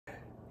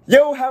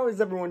Yo, how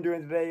is everyone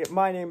doing today?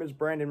 My name is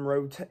Brandon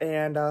Rote,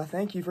 and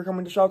thank you for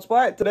coming to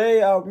Splat. Today,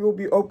 we will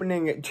be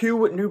opening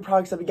 2 new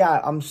products that we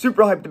got. I'm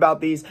super hyped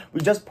about these.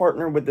 We just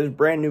partnered with this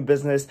brand new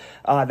business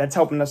that's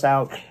helping us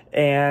out,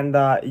 and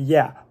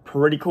yeah,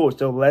 pretty cool.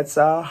 So let's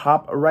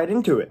hop right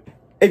into it.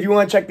 If you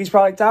want to check these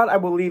products out, I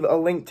will leave a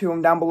link to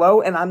them down below,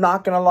 and I'm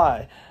not gonna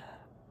lie,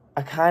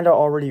 I kind of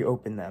already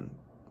opened them.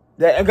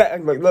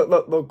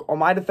 Look, on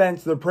my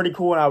defense, they're pretty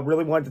cool, and I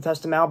really wanted to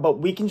test them out, but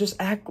we can just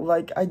act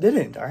like I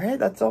didn't, all right?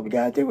 That's all we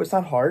gotta do. It's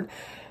not hard.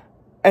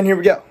 And here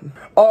we go.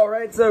 All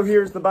right, so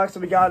here's the box that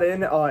we got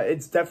in.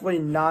 It's definitely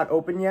not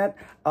open yet,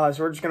 so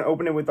we're just gonna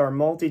open it with our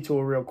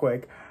multi-tool real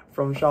quick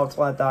from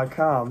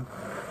Splat.com.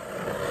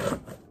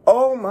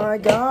 Oh my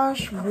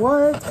gosh,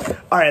 what?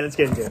 All right, let's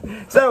get into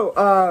it. So,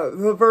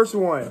 the first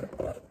one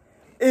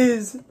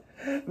is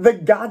the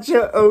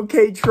Gotcha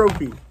OK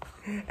trophy.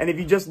 And if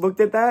you just looked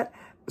at that,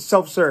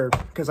 self-serve,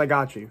 because I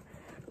got you.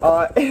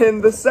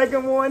 And the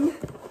second one,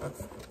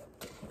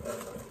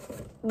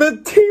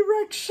 the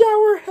T-Rex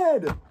shower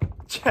head.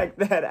 Check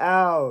that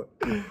out.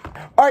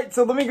 All right,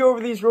 so let me go over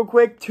these real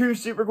quick. 2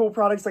 super cool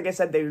products. Like I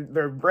said,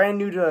 they're brand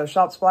new to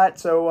Splat,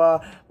 so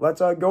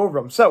let's go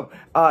over them. So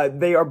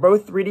they are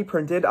both 3D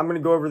printed. I'm gonna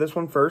go over this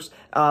one first.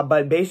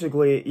 But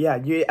basically, yeah,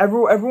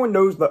 everyone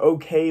knows the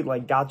OK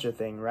like gotcha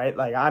thing, right?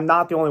 Like I'm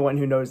not the only one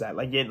who knows that.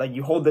 Like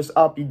you hold this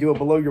up, you do it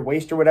below your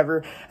waist or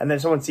whatever, and then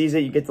someone sees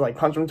it, you get to like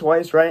punch them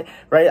twice, right?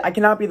 I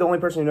cannot be the only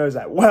person who knows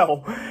that.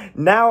 Well,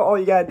 now all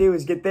you gotta do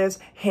is get this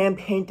hand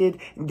painted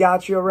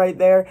gotcha right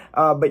there.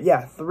 But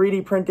yeah,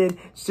 3D printed,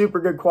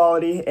 super good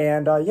quality,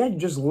 and yeah, you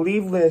just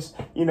leave this,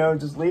 you know,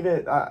 just leave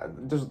it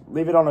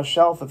on a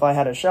shelf if I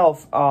had a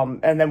shelf,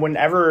 and then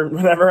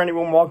whenever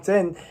anyone walks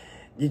in,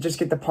 you just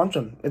get to punch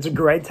them. It's a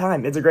great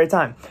time. It's a great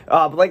time.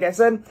 But like I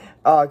said,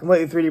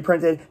 completely 3D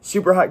printed,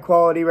 super high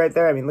quality right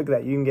there. I mean, look at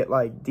that. You can get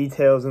like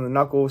details in the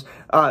knuckles.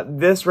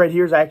 This right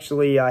here is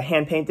actually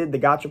hand painted, the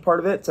gotcha part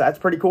of it. So that's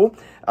pretty cool.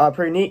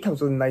 Pretty neat.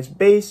 Comes with a nice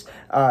base.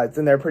 It's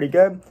in there pretty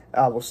good.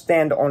 Will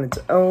stand on its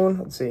own.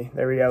 Let's see.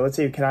 There we go. Let's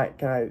see. Can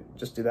I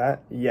just do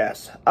that?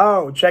 Yes.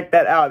 Oh, check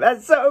that out.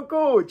 That's so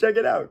cool. Check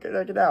it out.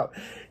 Check it out.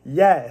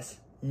 Yes.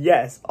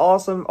 Yes,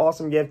 awesome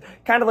gift.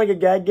 Kind of like a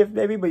gag gift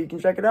maybe, but you can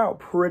check it out.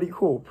 Pretty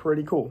cool.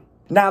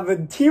 Now,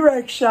 the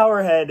T-Rex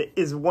shower head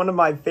is one of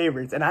my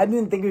favorites, and I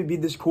didn't think it would be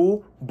this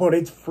cool, but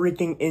it's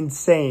freaking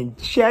insane.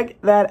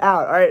 Check that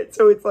out. All right,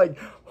 so it's like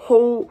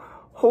whole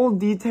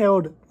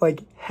detailed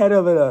like head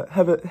of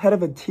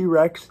a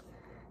T-Rex.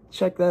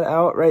 Check that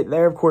out right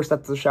there. Of course,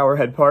 that's the shower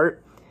head part.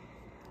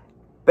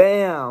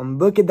 Bam,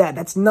 look at that.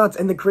 That's nuts.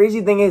 And the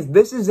crazy thing is,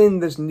 this is in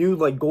this new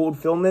like gold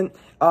filament.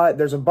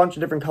 There's a bunch of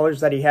different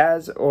colors that he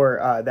has, or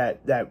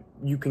that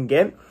you can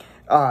get.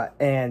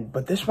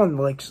 But this one,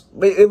 like,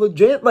 it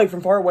legit, like,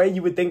 from far away,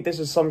 you would think this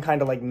is some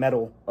kind of, like,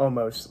 metal,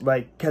 almost,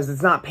 like, because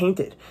it's not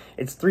painted.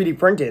 It's 3D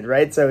printed,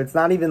 right? So it's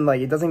not even,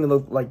 like, it doesn't even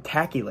look, like,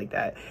 tacky like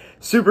that.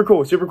 Super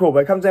cool, but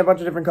it comes in a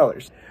bunch of different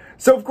colors.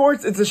 So, of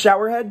course, it's a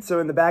shower head. So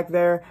in the back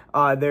there,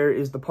 there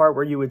is the part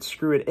where you would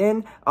screw it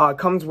in.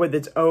 Comes with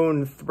its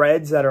own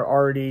threads that are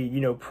already,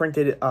 you know,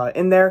 printed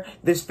in there.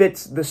 This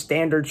fits the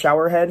standard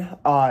shower head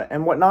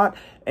and whatnot.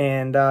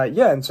 And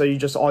yeah, and so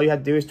all you have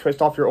to do is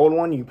twist off your old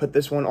one. You put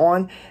this one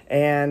on,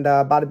 and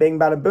bada bing,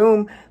 bada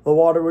boom, the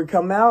water would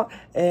come out.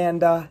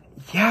 And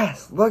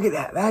yes, look at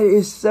that. That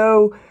is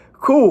so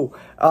cool.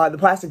 The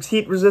plastic's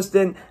heat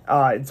resistant.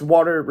 It's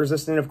water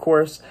resistant, of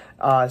course.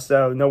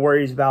 So no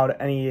worries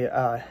about any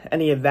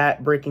of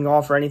that breaking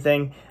off or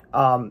anything.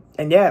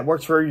 And yeah, it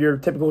works for your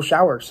typical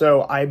shower.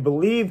 So I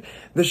believe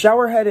the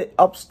shower head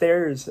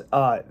upstairs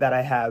that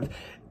I have,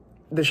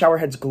 the shower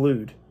head's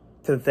glued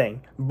to the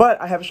thing, but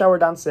I have a shower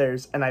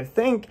downstairs, and I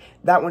think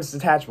that one's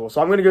detachable.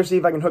 So I'm gonna go see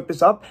if I can hook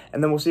this up,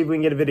 and then we'll see if we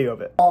can get a video of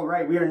it. All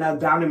right, we are now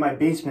down in my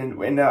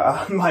basement in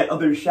my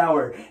other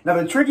shower. Now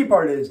the tricky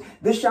part is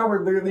this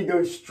shower literally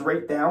goes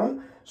straight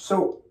down,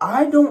 so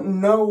I don't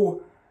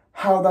know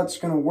how that's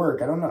gonna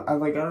work. I don't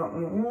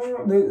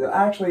know.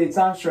 Actually, it's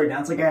not straight down.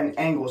 It's like at an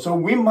angle. So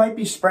we might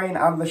be spraying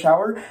out of the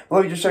shower. But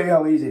let me just show you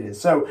how easy it is.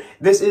 So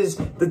this is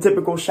the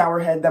typical shower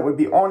head that would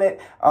be on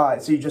it.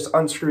 So you just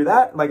unscrew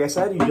that. Like I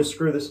said, you just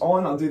screw this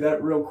on. I'll do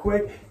that real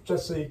quick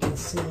just so you can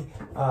see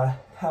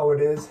how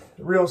it is.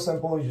 Real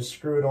simple. You just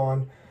screw it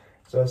on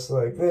just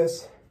like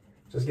this.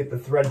 Just get the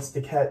threads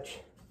to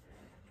catch.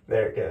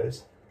 There it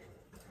goes.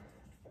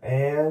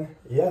 And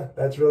yeah,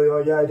 that's really all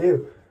you gotta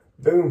do.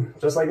 Boom,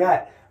 just like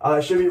that.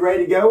 Should be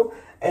ready to go.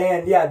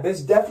 And yeah,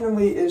 this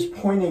definitely is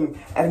pointing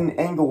at an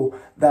angle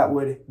that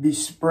would be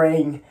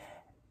spraying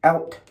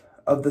out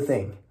of the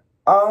thing.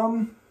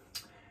 So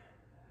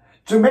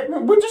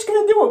we're just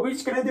gonna do it. We're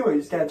just gonna do it.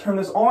 Just gotta turn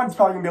this on. It's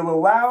probably gonna be a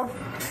little loud.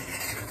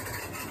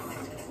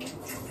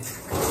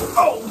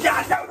 Oh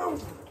God, no.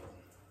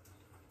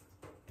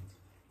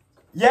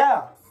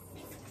 Yeah.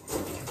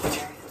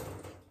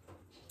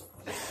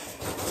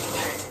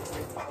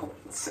 Oh,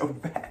 it's so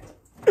bad.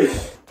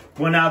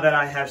 Well, now that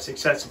I have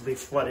successfully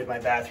flooded my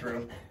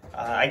bathroom,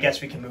 I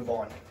guess we can move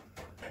on.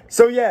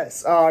 So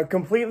yes,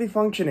 completely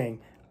functioning.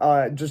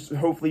 just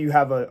hopefully you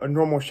have a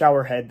normal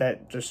shower head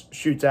that just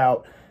shoots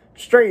out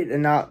straight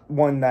and not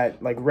one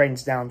that like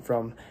rains down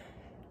from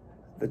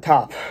the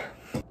top.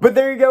 But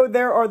there you go.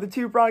 There are the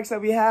two products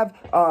that we have.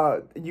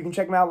 You can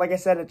check them out, like I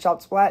said, at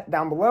Shop Splat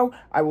down below.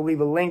 I will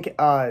leave a link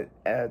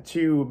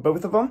to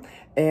both of them.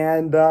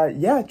 And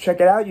yeah,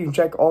 check it out. You can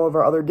check all of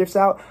our other gifts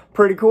out.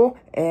 Pretty cool.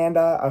 And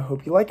I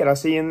hope you like it. I'll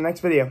see you in the next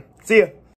video. See ya.